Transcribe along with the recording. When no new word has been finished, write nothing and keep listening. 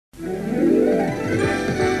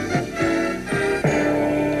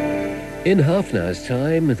In half an hour's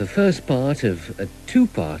time, the first part of a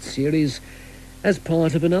two-part series as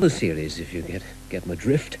part of another series, if you get my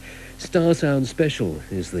drift. Star Sound Special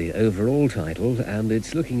is the overall title, and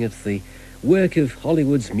it's looking at the work of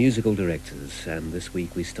Hollywood's musical directors. And this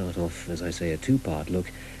week we start off, as I say, a two-part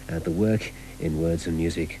look at the work in words and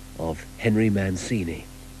music of Henry Mancini.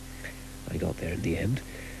 I got there in the end.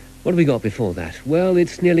 What have we got before that? Well,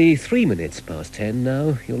 it's nearly 3 minutes past 10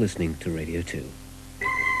 now. You're listening to Radio 2.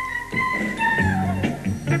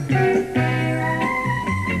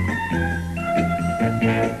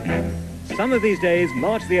 Some of these days,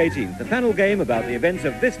 March the 18th, the panel game about the events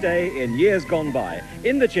of this day in years gone by.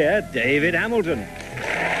 In the chair, David Hamilton.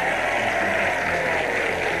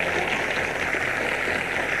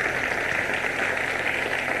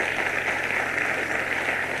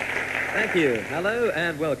 Thank you. Hello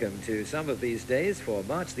and welcome to Some of These Days for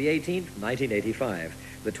March the 18th, 1985,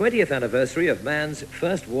 the 20th anniversary of man's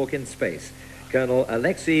first walk in space. Colonel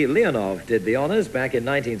Alexei Leonov did the honors back in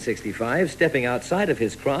 1965, stepping outside of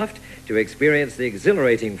his craft to experience the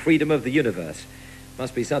exhilarating freedom of the universe.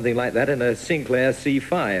 Must be something like that in a Sinclair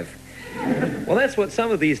C5. Well, that's what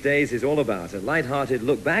Some of These Days is all about, a light-hearted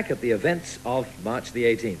look back at the events of March the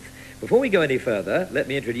 18th. Before we go any further, let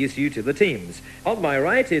me introduce you to the teams. On my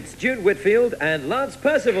right, it's June Whitfield and Lance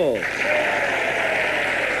Percival.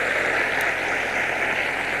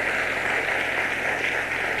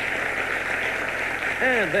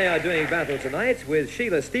 And they are doing battle tonight with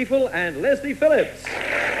Sheila Steafel and Leslie Phillips.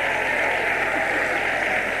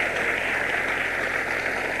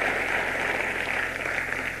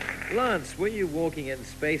 Lance, were you walking in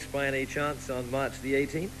space by any chance on March the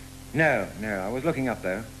 18th? No, I was looking up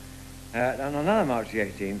though. On another March the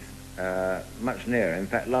 18th, much nearer, in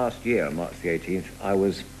fact last year on March the 18th, I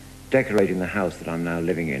was decorating the house that I'm now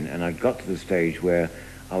living in, and I got to the stage where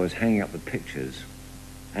I was hanging up the pictures.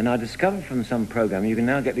 And I discovered from some program you can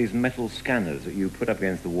now get these metal scanners that you put up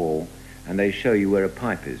against the wall, and they show you where a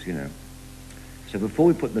pipe is, you know. So before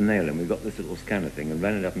we put the nail in, we got this little scanner thing and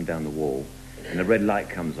ran it up and down the wall, and the red light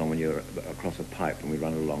comes on when you're across a pipe, and we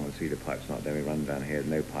run along and see the pipe's not there. We run down here,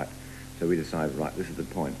 no pipe. So we decided, right, this is the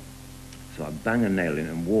point. So I banged a nail in,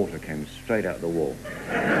 and water came straight out the wall.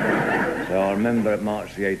 So I'll remember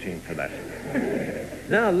March the 18th for that.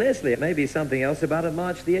 Now, Leslie, it may be something else about a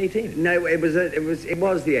March the 18th. No, it was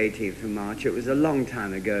the 18th of March. It was a long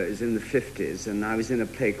time ago. It was in the 50s, and I was in a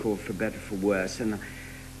play called For Better, For Worse, and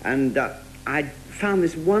I found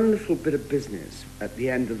this wonderful bit of business at the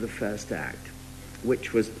end of the first act,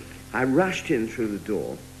 which was I rushed in through the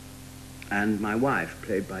door, and my wife,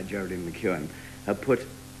 played by Geraldine McEwen, had put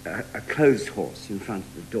a clothes horse in front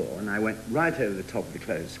of the door, and I went right over the top of the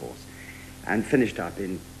clothes horse and finished up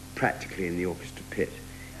practically in the orchestra pit.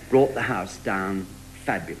 Brought the house down,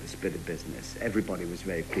 fabulous bit of business. Everybody was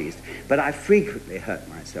very pleased. But I frequently hurt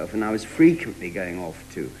myself, and I was frequently going off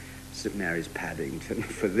to St. Mary's Paddington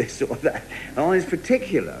for this or that. And on this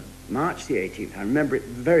particular, March the 18th, I remember it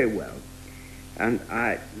very well, and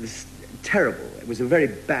this terrible, it was a very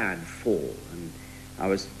bad fall, and I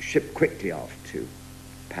was shipped quickly off to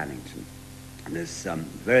Paddington. And this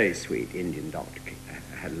very sweet Indian doctor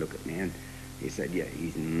had a look at me, and he said, "Yeah,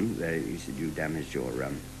 he said you damaged your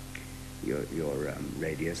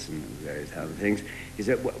radius and various other things." He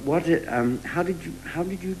said, "How did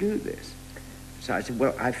you do this?" So I said,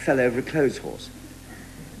 "Well, I fell over a clothes horse."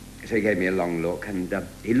 So he gave me a long look, and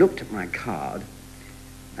he looked at my card,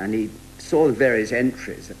 and he saw the various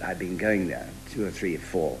entries that I'd been going there, 2 or 3 or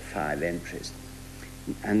 4, 5 entries,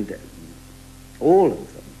 and all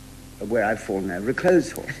of them are where I'd fallen over a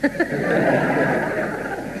clothes horse.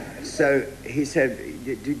 So he said,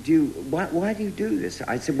 why do you do this?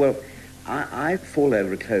 I said, well, I fall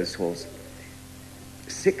over a clothes horse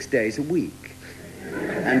 6 days a week,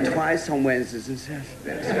 and twice on Wednesdays and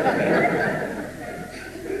Saturdays.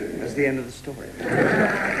 That's the end of the story.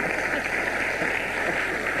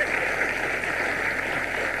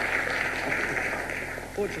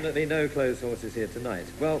 Fortunately, no clothes horses here tonight.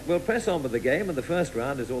 Well, we'll press on with the game, and the first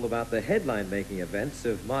round is all about the headline-making events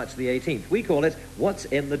of March the 18th. We call it What's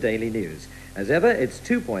in the Daily News. As ever, it's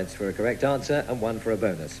 2 points for a correct answer and 1 for a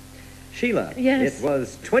bonus. Sheila, yes. It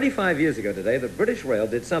was 25 years ago today that British Rail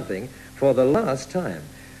did something for the last time.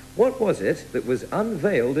 What was it that was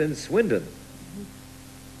unveiled in Swindon?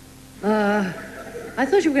 I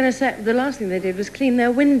thought you were going to say the last thing they did was clean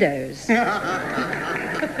their windows.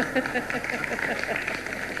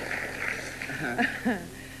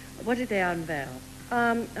 What did they unveil?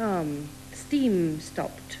 Steam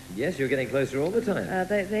stopped. Yes, you're getting closer all the time.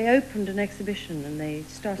 They opened an exhibition and they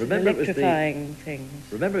started electrifying things.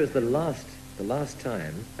 Remember, it was the last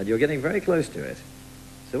time, and you're getting very close to it.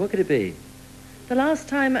 So what could it be? The last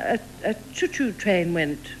time a choo-choo train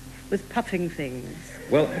went with puffing things.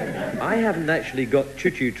 Well, I haven't actually got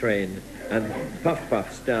choo-choo train and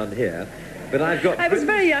puff-puffs down here, but I've got... I was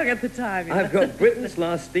very young at the time. I've got Britain's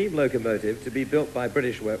last steam locomotive to be built by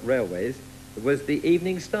British Railways. It was the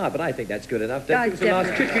Evening Star, but I think that's good enough. Don't think it's the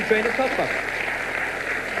last choo-choo train and puff-puff.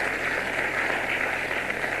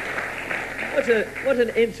 What an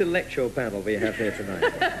intellectual panel we have here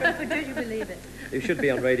tonight. Do you believe it? You should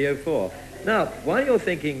be on Radio 4. Now, while you're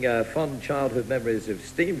thinking fond childhood memories of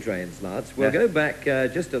steam trains, Lance, we'll go back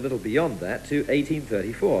just a little beyond that to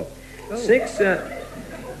 1834.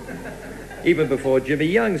 Even before Jimmy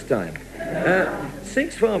Young's time.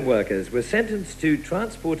 6 farm workers were sentenced to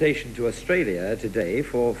transportation to Australia today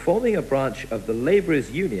for forming a branch of the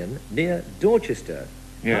Labourers' Union near Dorchester.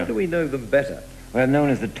 Yeah. How do we know them better? Well, known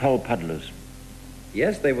as the toll puddlers.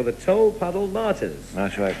 Yes, they were the Toll Puddle Martyrs.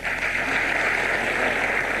 That's right.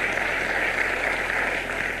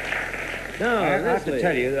 Now, I have to Leslie.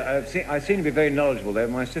 tell you that I seem to be very knowledgeable there.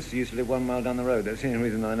 My sister used to live 1 mile down the road. That's the only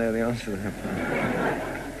reason I know the answer to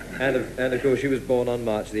that. And of course, she was born on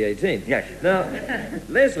March the 18th. Yes. Now,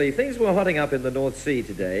 Leslie, things were hotting up in the North Sea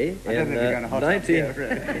today I don't think we're going to hot up here,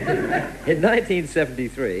 really. in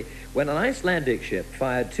 1973, when an Icelandic ship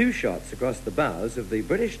fired 2 shots across the bows of the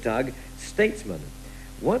British tug Statesman.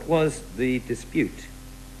 What was the dispute?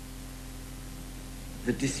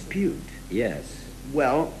 The dispute? Yes.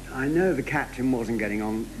 Well, I know the captain wasn't getting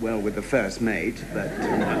on well with the first mate, but...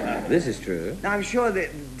 This is true. I'm sure the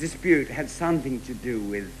dispute had something to do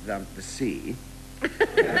with the sea.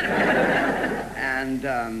 And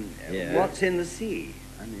Yeah. what's in the sea?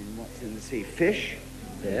 I mean, what's in the sea? Fish?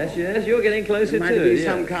 Yes, you're getting closer Might too. there be yes.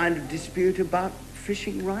 some kind of dispute about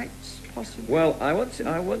fishing rights, possibly? Well, I'm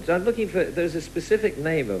looking for, there's a specific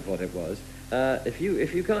name of what it was. If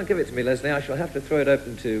you can't give it to me, Leslie, I shall have to throw it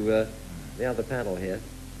open to the other panel here.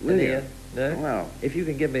 Will you? Here? No? Well. If you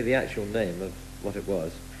can give me the actual name of what it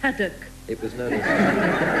was. Haddock. It was known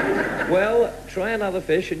as... Well, try another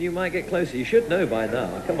fish and you might get closer. You should know by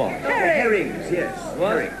now. Come on. Herrings, yes.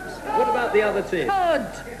 What? Herrings. What about the other team? Cod.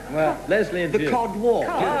 Well, Leslie and the June. Cod War.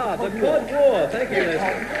 Ah, the Cod War. Thank you,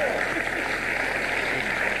 Leslie.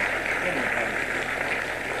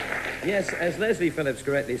 Yes, as Leslie Phillips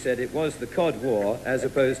correctly said, it was the Cod War as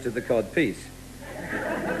opposed to the Cod Peace.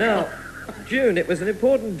 Now, June, it was an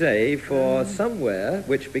important day for somewhere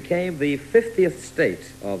which became the 50th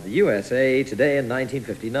state of the USA today in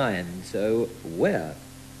 1959. So, where?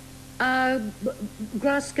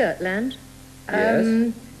 Grass skirt land.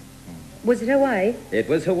 Yes. Was it Hawaii? It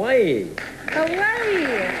was Hawaii. Hawaii!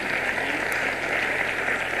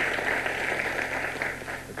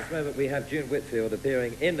 At this moment, we have June Whitfield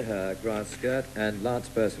appearing in her grass skirt and Lance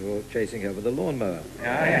Percival chasing her with a lawnmower.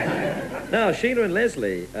 Now, Sheila and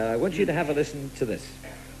Leslie, I want you to have a listen to this.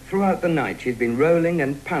 Throughout the night, she'd been rolling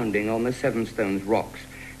and pounding on the Seven Stones rocks,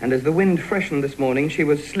 and as the wind freshened this morning, she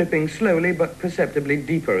was slipping slowly but perceptibly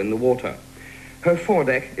deeper in the water. Her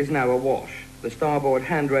foredeck is now awash. The starboard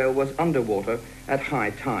handrail was underwater at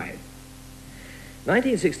high tide.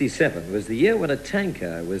 1967 was the year when a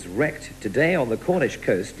tanker was wrecked today on the Cornish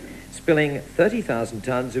coast, spilling 30,000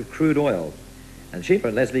 tons of crude oil. And Sheila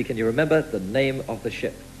and Leslie, can you remember the name of the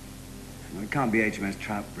ship? Well, it can't be HMS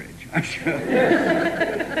Troutbridge, I'm sure.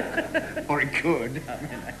 Or it could.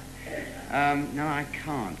 No, I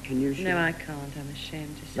can't. Can you? No, I can't. I'm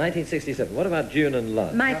ashamed to say. 1967. What about June and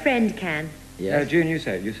Lance? My friend can. Yes. June, you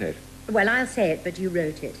say it. Well, I'll say it, but you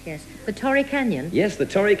wrote it, yes. The Torrey Canyon. Yes, the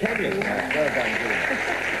Torrey Canyon. Well done,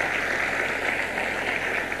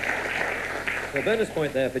 June. A bonus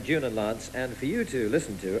point there for June and Lance, and for you to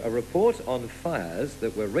listen to a report on fires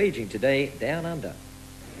that were raging today down under.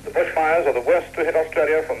 The bushfires are the worst to hit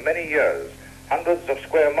Australia for many years. Hundreds of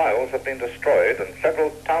square miles have been destroyed and several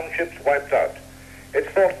townships wiped out. It's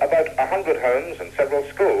thought about 100 homes and several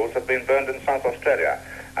schools have been burned in South Australia,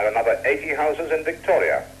 and another 80 houses in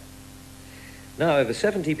Victoria. Now, over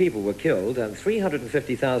 70 people were killed and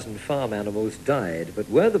 350,000 farm animals died. But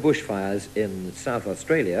were the bushfires in South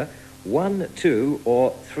Australia 1, 2,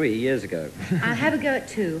 or 3 years ago? I'll have a go at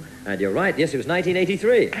 2. And you're right, yes, it was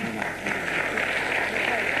 1983.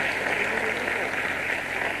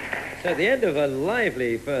 So at the end of a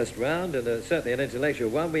lively first round, and certainly an intellectual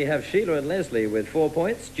one, we have Sheila and Leslie with 4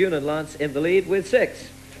 points, June and Lance in the lead with 6.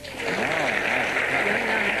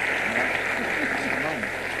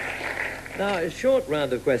 Now, a short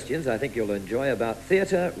round of questions I think you'll enjoy about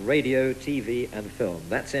theatre, radio, TV, and film.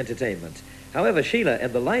 That's entertainment. However, Sheila,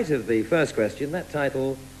 in the light of the first question, that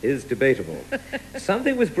title is debatable.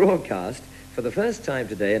 Something was broadcast for the first time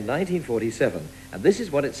today in 1947, and this is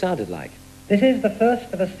what it sounded like. This is the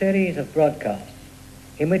first of a series of broadcasts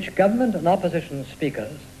in which government and opposition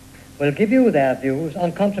speakers will give you their views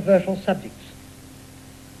on controversial subjects.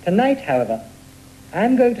 Tonight, however,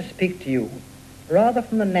 I'm going to speak to you rather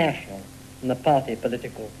from the national than the party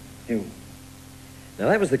political view. Now,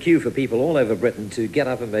 that was the cue for people all over Britain to get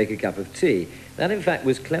up and make a cup of tea. That, in fact,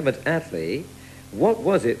 was Clement Attlee. What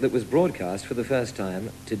was it that was broadcast for the first time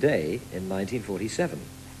today in 1947?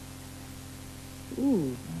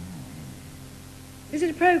 Ooh. Is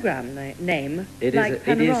it a programme name? It like is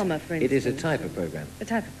Panorama, for instance? It is a type of programme. A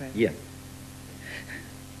type of programme? Yeah.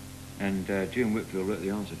 And June Whitfield wrote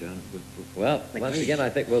the answer down. Well, once again, I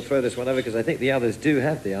think we'll throw this one over because I think the others do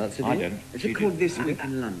have the answer. I don't. Is it called This Week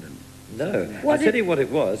in London? No. I'll tell you what it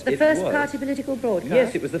was. The first party political broadcast?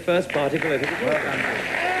 Yes, it was the first party political broadcast.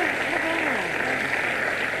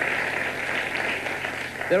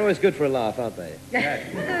 They're always good for a laugh, aren't they?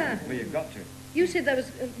 Yes. Well, you've got to. You said that was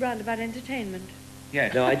roundabout entertainment.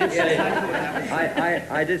 Yes. No, I did say,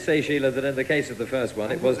 I did say, Sheila, that in the case of the first one,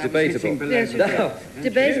 it was debatable. Yes, No.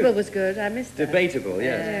 Debatable was good. I missed that. Debatable,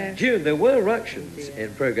 yes. June, there were ructions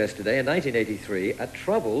in progress today in 1983, a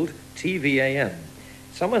troubled TVAM.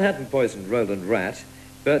 Someone hadn't poisoned Roland Rat,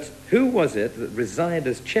 but who was it that resigned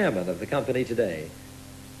as chairman of the company today?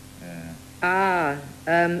 A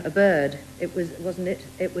bird. It was, wasn't it?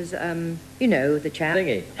 It was, you know, the chap.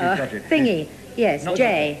 Thingy. Thingy, yes, Not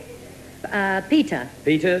J. Peter.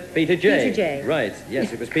 Peter J. Peter J. Right,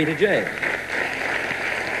 yes, it was Peter J.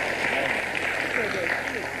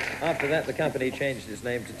 After that, the company changed its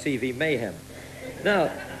name to TV Mayhem.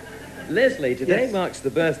 Now, Leslie, today marks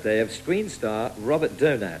the birthday of screen star Robert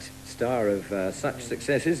Donat, star of such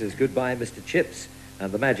successes as Goodbye, Mr. Chips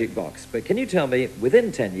and The Magic Box. But can you tell me,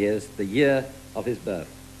 within 10 years, the year of his birth?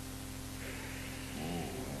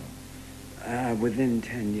 Within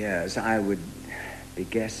 10 years, I would be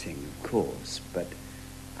guessing, of course, but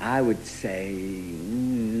I would say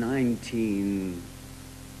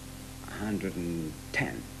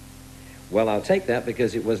 1910. Well, I'll take that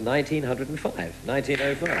because it was 1905.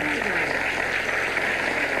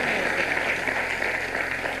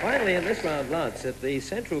 1905. Finally, in this round, Lance, at the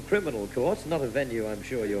Central Criminal Court, not a venue I'm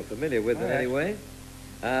sure you're familiar with in any way,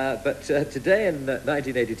 but today in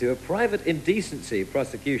 1982, a private indecency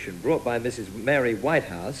prosecution brought by Mrs. Mary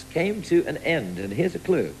Whitehouse came to an end, and here's a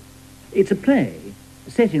clue. It's a play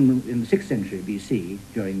set in the 6th century BC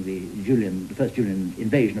during the first Julian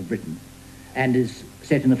invasion of Britain, and is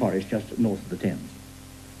set in the forest just north of the Thames.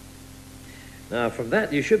 Now, from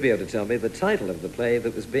that, you should be able to tell me the title of the play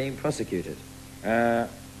that was being prosecuted.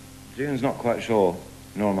 June's not quite sure,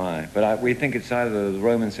 nor am I, but we think it's either the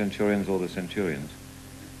Roman centurions or the centurions.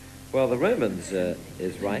 Well, the Romans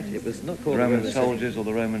is right. It was not called the Roman Roman soldiers or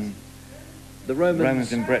the Romans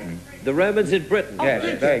in Britain. The Romans in Britain. Oh,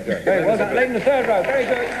 yes, very good. Very well done. Late in the third row. Very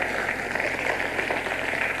good.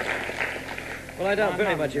 Well, I doubt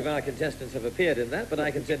very much if our contestants have appeared in that, but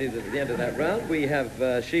I can tell you that at the end of that round, we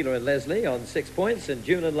have Sheila and Leslie on 6 points and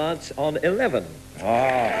June and Lance on 11.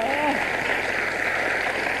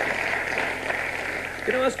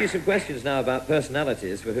 Going to ask you some questions now about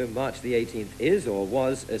personalities for whom March the 18th is or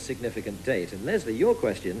was a significant date. And Leslie, your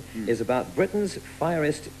question is about Britain's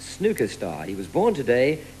fierest snooker star. He was born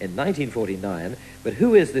today in 1949, but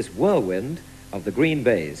who is this whirlwind of the Green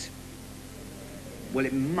Bays? Well,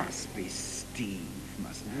 it must be Steve,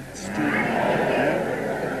 mustn't it? Steve. No.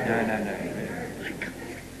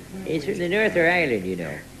 It's from the North of Ireland, you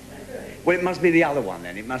know. Well, it must be the other one,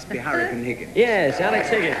 then. It must be Hurricane Higgins. Yes, Alex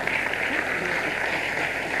Higgins.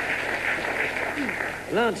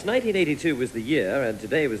 Lance, 1982 was the year, and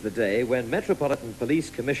today was the day, when Metropolitan Police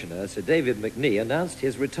Commissioner Sir David McNee announced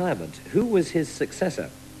his retirement. Who was his successor?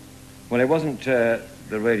 Well, it wasn't the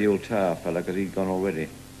radial tower fella, because he'd gone already.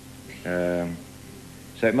 So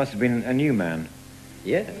it must have been a new man.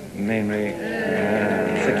 Yeah. Namely...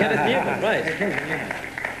 Sir Kenneth Newman, right.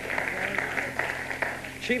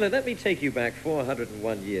 Sheila, let me take you back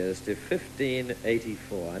 401 years to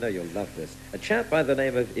 1584. I know you'll love this. A chap by the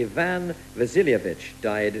name of Ivan Vasilievich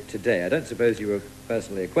died today. I don't suppose you were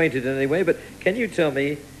personally acquainted in any way, but can you tell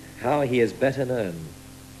me how he is better known?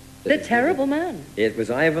 The Terrible Man. It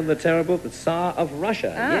was Ivan the Terrible, the Tsar of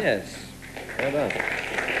Russia. Yes. Well done.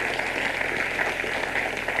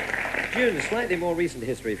 June, slightly more recent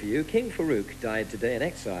history for you. King Farouk died today in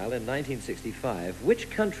exile in 1965. Which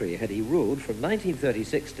country had he ruled from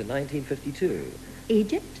 1936 to 1952?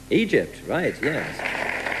 Egypt? Egypt, right, yes.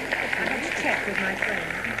 Let's check with my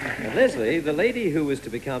friend. And Leslie, the lady who was to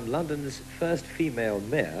become London's first female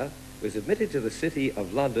mayor, was admitted to the City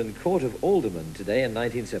of London Court of Aldermen today in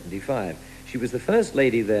 1975. She was the first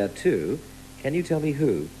lady there too. Can you tell me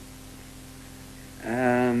who?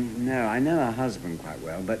 No, I know her husband quite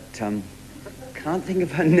well, but can't think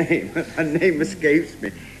of her name. Her name escapes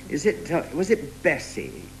me. Was it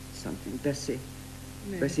Bessie? Something? Bessie?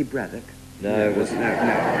 No. Bessie Braddock? No, it was... No.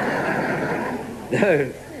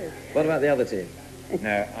 No. What about the other team?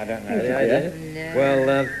 No, I don't know. Any idea? No.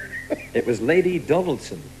 Well, it was Lady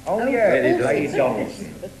Donaldson. Oh, yeah. Lady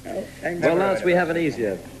Donaldson. Well, Lance, we have an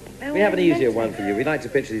easier one for you. We like to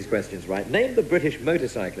picture these questions right. Name the British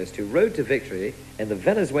motorcyclist who rode to victory in the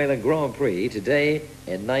Venezuelan Grand Prix today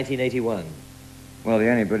in 1981. Well, the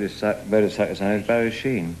only British motorcyclist I know is Barry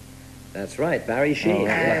Sheen. That's right, Barry Sheen.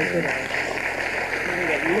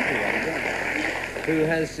 Who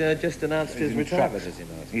has just announced his retirement, has he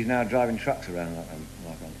not? He's now driving trucks around like that.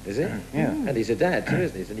 Is he? Yeah. And he's a dad too,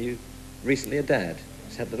 isn't he? He's recently a dad.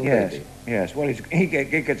 He's had a little Yes, baby. yes. Well, he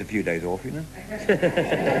gets a few days off, you know.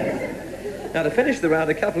 Now, to finish the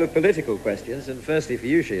round, a couple of political questions, and firstly for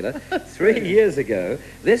you, Sheila. 3 years ago,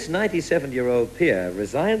 this 97-year-old peer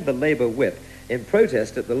resigned the Labour whip in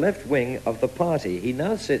protest at the left wing of the party. He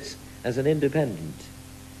now sits as an independent.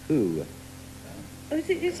 Who? Oh,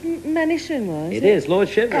 it's Manny Shinwell, It is, Lord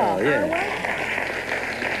Shinwell, Oh, yes.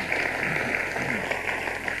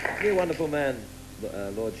 You're a wonderful man,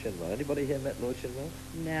 Lord Shinwell. Anybody here met Lord Shinwell?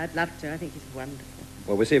 No, I'd love to. I think he's wonderful.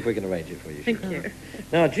 Well, we'll see if we can arrange it for you. Thank Sheila. you.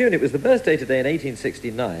 Now, June, it was the birthday today in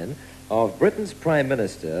 1869 of Britain's Prime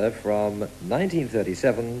Minister from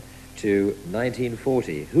 1937 to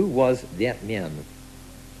 1940. Who was that man?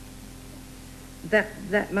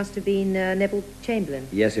 That must have been Neville Chamberlain.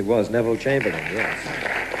 Yes, it was Neville Chamberlain, yes.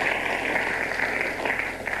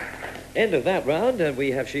 End of that round, and we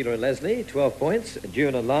have Sheila and Leslie, 12 points.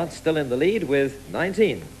 June and Lance still in the lead with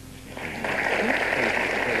 19.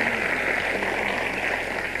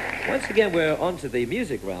 Once again, we're on to the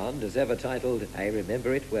music round, as ever titled, I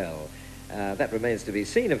Remember It Well. That remains to be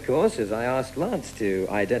seen, of course, as I asked Lance to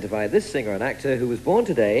identify this singer and actor who was born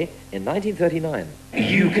today in 1939.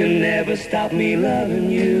 You can never stop me loving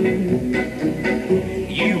you.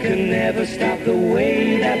 You can never stop the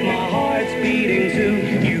way that my heart's beating too.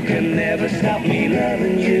 You can never stop me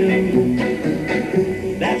loving you.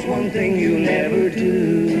 That's one thing you never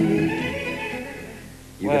do.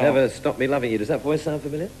 You can never stop me loving you. Does that voice sound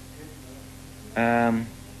familiar?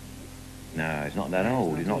 No, he's not that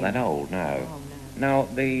old. He's not that old, no. Now,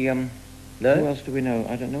 No? Who else do we know?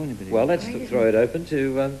 I don't know anybody. Well, let's throw it open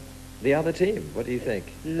to the other team. What do you think?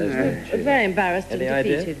 Very embarrassed and Any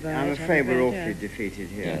idea? defeated. by I'm it, afraid we're afraid, awfully defeated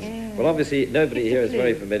here. Yes. Well, obviously, nobody here is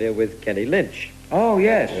very familiar with Kenny Lynch. Oh,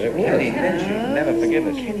 yes. It was. Kenny Lynch. Never forgive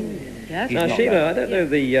us. Yes. Now, Sheila, I don't know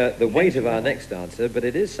the weight of our next answer, but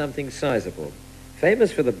it is something sizable.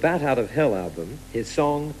 Famous for the Bat Out of Hell album, his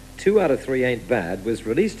song 2 Out of 3 Ain't Bad was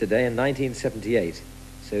released today in 1978.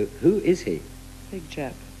 So who is he? Big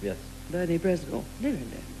chap. Yes. Bernie Bresnell. No.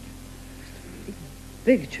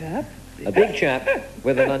 Big chap. A big chap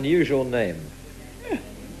with an unusual name.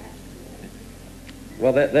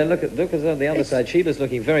 Well, look as on the other side. Sheila's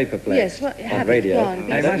looking very perplexed Yes, well, on have radio. it gone.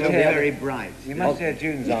 You must hear Very bright. You must hear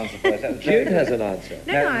June's answer first. That was June has an answer.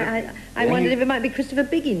 No, I wondered if it might be Christopher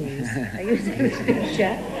Biggins. Are you a big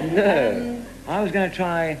chap? No. I was going to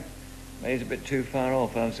try... He's a bit too far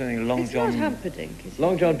off. I was thinking Long It's John... not Humperdinck, is it?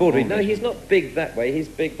 Long John Baldry. No, he's not big that way. He's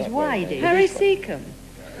big that way. Whitey. Harry Seacombe.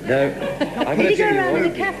 No. I'm Did going he to go tell around you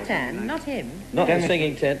with a caftan? Not him. Not the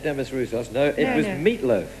singing tent, Demis Roussos. No, it was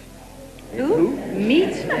Meatloaf. Who?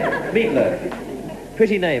 Meat? Meatloaf.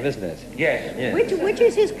 Pretty name, isn't it? Yes. Yes. Which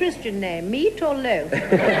is his Christian name? Meat or loaf?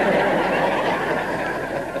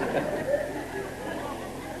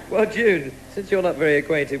 Well, June, since you're not very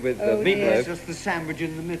acquainted with Meatloaf... It's just the sandwich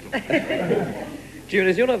in the middle. June,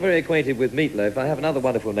 as you're not very acquainted with Meatloaf, I have another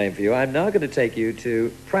wonderful name for you. I'm now going to take you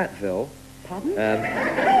to Prattville. Pardon?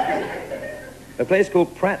 A place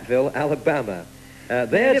called Prattville, Alabama.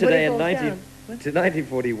 There today in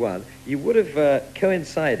 1941, you would have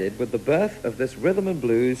coincided with the birth of this rhythm and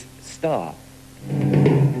blues star. I'm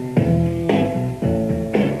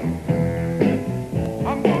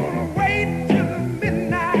gonna wait till the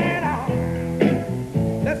midnight hour.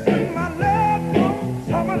 Listen, my love comes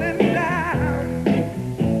tumbling down.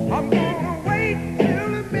 I'm gonna wait till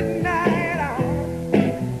the midnight hour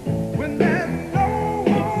when there's no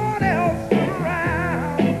one else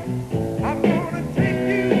around. I'm gonna take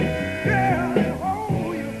you, girl, and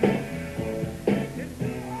hold you.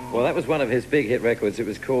 Well, that was one of his big hit records. It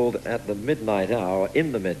was called At the Midnight Hour,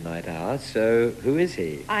 In the Midnight Hour. So, who is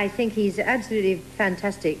he? I think he's absolutely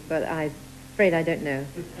fantastic, but I'm afraid I don't know.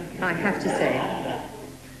 I have to say.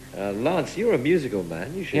 Lance, you're a musical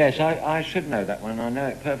man. You should. Yes, I should know that one. I know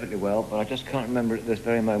it perfectly well, but I just can't remember it at this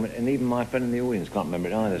very moment, and even my friend in the audience can't remember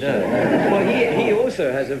it either. No. So. Well, he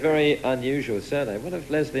also has a very unusual surname. What if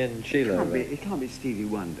Leslie and Sheila... It can't be Stevie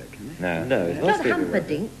Wonder, can it? No. No, it's not Stevie Wonder.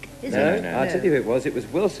 Humperdinck, is No, it? I'll tell you who it was. It was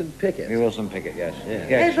Wilson Pickett. Wilson Pickett, yes.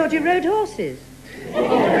 Yeah. I thought you rode horses.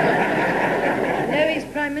 No, he's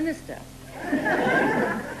Prime Minister.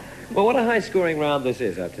 Well, what a high-scoring round this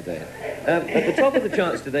is up today. At the top of the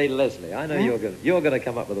charts today, Leslie, I know you're going to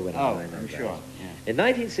come up with a winner. Oh, I know I'm that. sure. In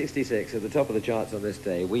 1966, at the top of the charts on this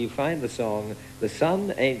day, we find the song "The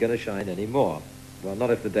Sun Ain't Gonna Shine Anymore." Well,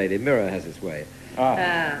 not if the Daily Mirror has its way.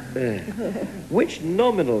 Which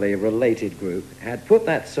nominally related group had put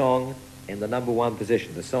that song in the #1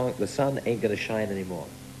 position? The song "The Sun Ain't Gonna Shine Anymore."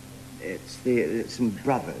 It's some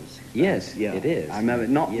brothers. Yes, Yeah. it is. I remember,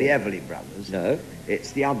 not the Everly brothers. No.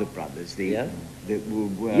 It's the other brothers. The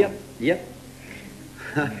were. Yep.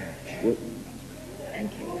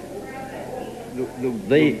 Thank you.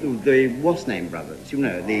 The what's name brothers? You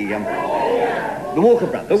know, the Walker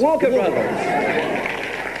brothers. The Walker brothers.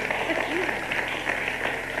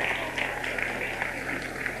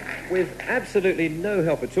 With absolutely no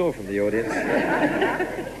help at all from the audience,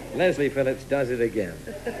 Leslie Phillips does it again.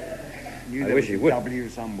 I wish he would. W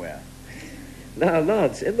somewhere. Now,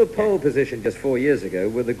 Lance, in the pole position just 4 years ago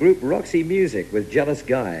were the group Roxy Music with Jealous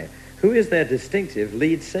Guy. Who is their distinctive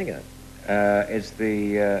lead singer? It's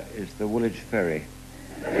the Woolwich Ferry.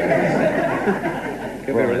 Could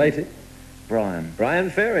be related. Brian. Brian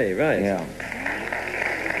Ferry, right. Yeah.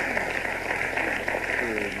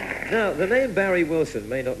 Now, the name Barry Wilson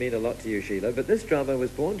may not mean a lot to you, Sheila, but this drummer was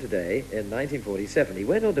born today in 1947. He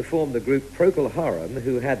went on to form the group Procol Harum,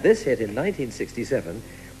 who had this hit in 1967,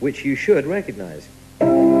 which you should recognize.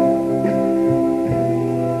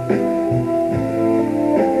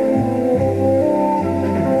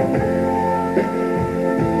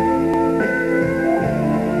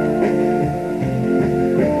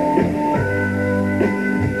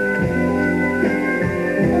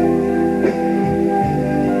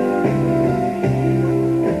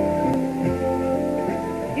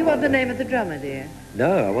 The name of the drummer, dear?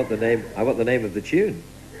 No, I want the name of the tune.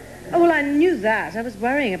 Oh, well, I knew that. I was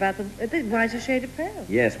worrying about the Whiter Shade of Pale.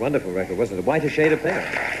 Yes, wonderful record, wasn't it? Whiter Shade of Pale.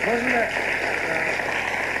 Wasn't it?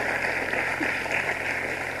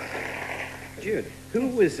 June, who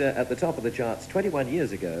was at the top of the charts 21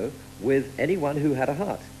 years ago with Anyone Who Had a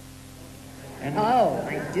Heart? Oh,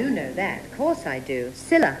 I do know that. Of course I do.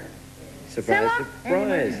 Scylla. Surprise, Scylla?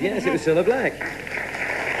 surprise. Yes, it was Cilla Black.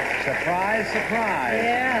 Surprise, surprise.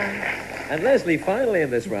 Yeah. And Leslie, finally in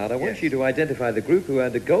this round, I want you to identify the group who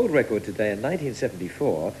earned a gold record today in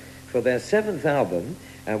 1974 for their 7th album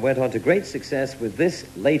and went on to great success with this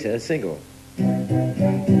later single.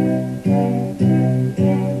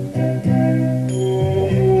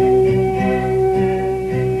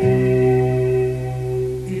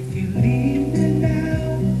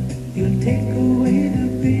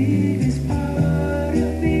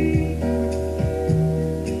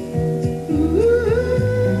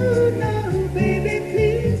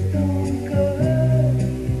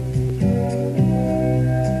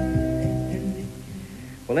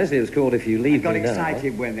 Well, Leslie, it was called If You Leave I Me got Now.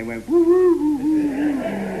 excited when they went woo woo woo woo.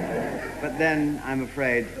 But then I'm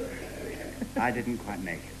afraid I didn't quite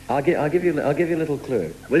make it. I'll give you a little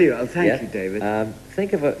clue. Will you? Oh, thank you, David.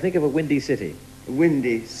 Think of a windy city. A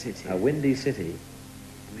windy city. A windy city.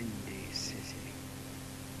 Windy city.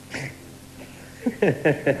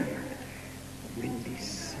 Windy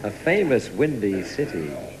city. A famous windy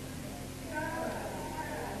city.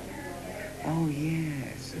 Oh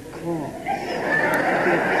yes, of course.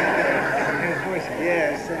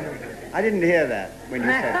 Yes, I didn't hear that when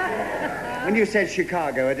you said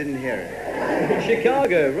Chicago. I didn't hear it.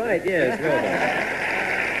 Chicago, right? Yes, well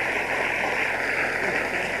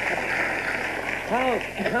done.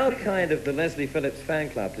 How kind of the Leslie Phillips fan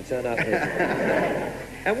club to turn up here.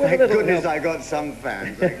 And with Thank a little goodness help, I got some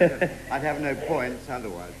fans. I'd have no points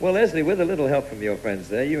otherwise. well, Leslie, with a little help from your friends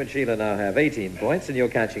there, you and Sheila now have 18 points, and you're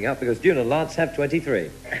catching up because June and Lance have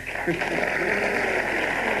 23.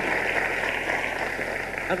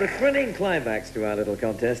 And the thrilling climax to our little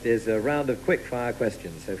contest is a round of quick-fire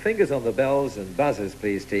questions. So fingers on the bells and buzzers,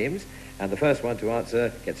 please, teams. And the first one to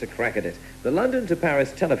answer gets a crack at it. The London to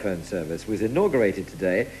Paris telephone service was inaugurated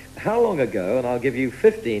today. How long ago? And I'll give you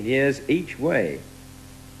 15 years each way.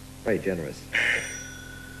 Very generous.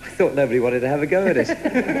 I thought nobody wanted to have a go at it.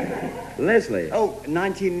 Leslie. Oh,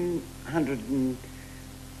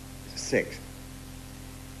 1906.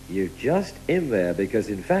 You're just in there because,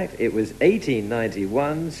 in fact, it was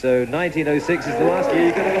 1891, so 1906 is the last year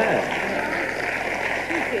you could have had.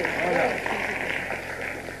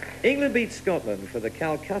 England beat Scotland for the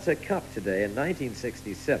Calcutta Cup today in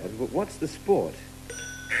 1967, but what's the sport?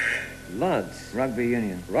 Lance. Rugby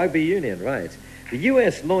union. Rugby union, right. The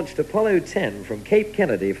US launched Apollo 10 from Cape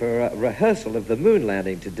Kennedy for a rehearsal of the moon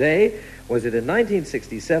landing today. Was it in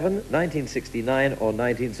 1967, 1969, or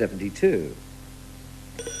 1972?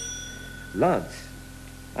 Lance.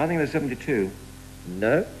 I think it was 72.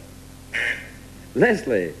 No.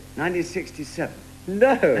 Leslie. 1967.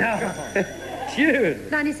 No. June.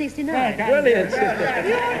 1969. Brilliant.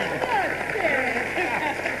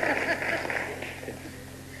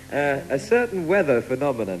 A certain weather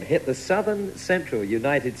phenomenon hit the southern central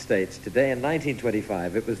United States today in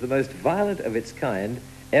 1925. It was the most violent of its kind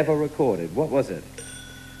ever recorded. What was it?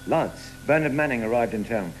 Lance. Bernard Manning arrived in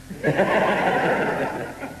town.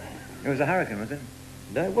 It was a hurricane, was it?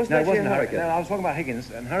 No, it wasn't actually a hurricane. No, I was talking about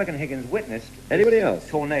Higgins, and Hurricane Higgins witnessed... Anybody else?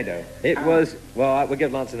 Tornado. It was, well, we'll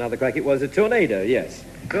give Lance another crack. It was a tornado, yes.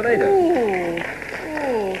 Tornado.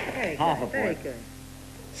 Very Half good, a very point. good.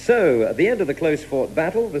 So, at the end of the close-fought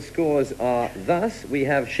battle, the scores are thus. We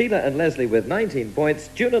have Sheila and Leslie with 19 points.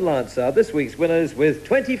 June and Lance are this week's winners with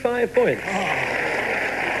 25 points.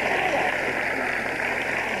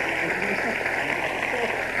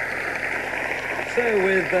 So,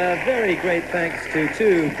 with very great thanks to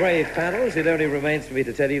two brave panels, it only remains for me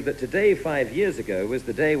to tell you that today, 5 years ago, was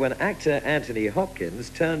the day when actor Anthony Hopkins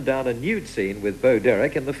turned down a nude scene with Bo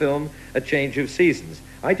Derek in the film A Change of Seasons.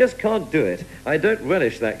 I just can't do it. I don't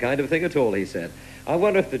relish that kind of thing at all, he said. I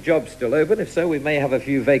wonder if the job's still open. If so, we may have a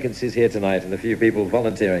few vacancies here tonight and a few people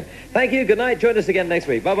volunteering. Thank you. Good night. Join us again next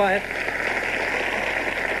week. Bye-bye.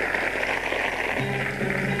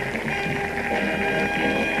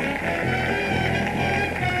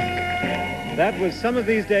 That was Some of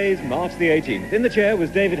These Days, March the 18th. In the chair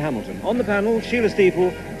was David Hamilton. On the panel, Sheila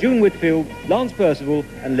Steafel, June Whitfield, Lance Percival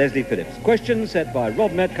and Leslie Phillips. Questions set by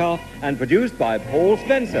Rob Metcalf and produced by Paul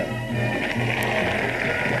Spencer.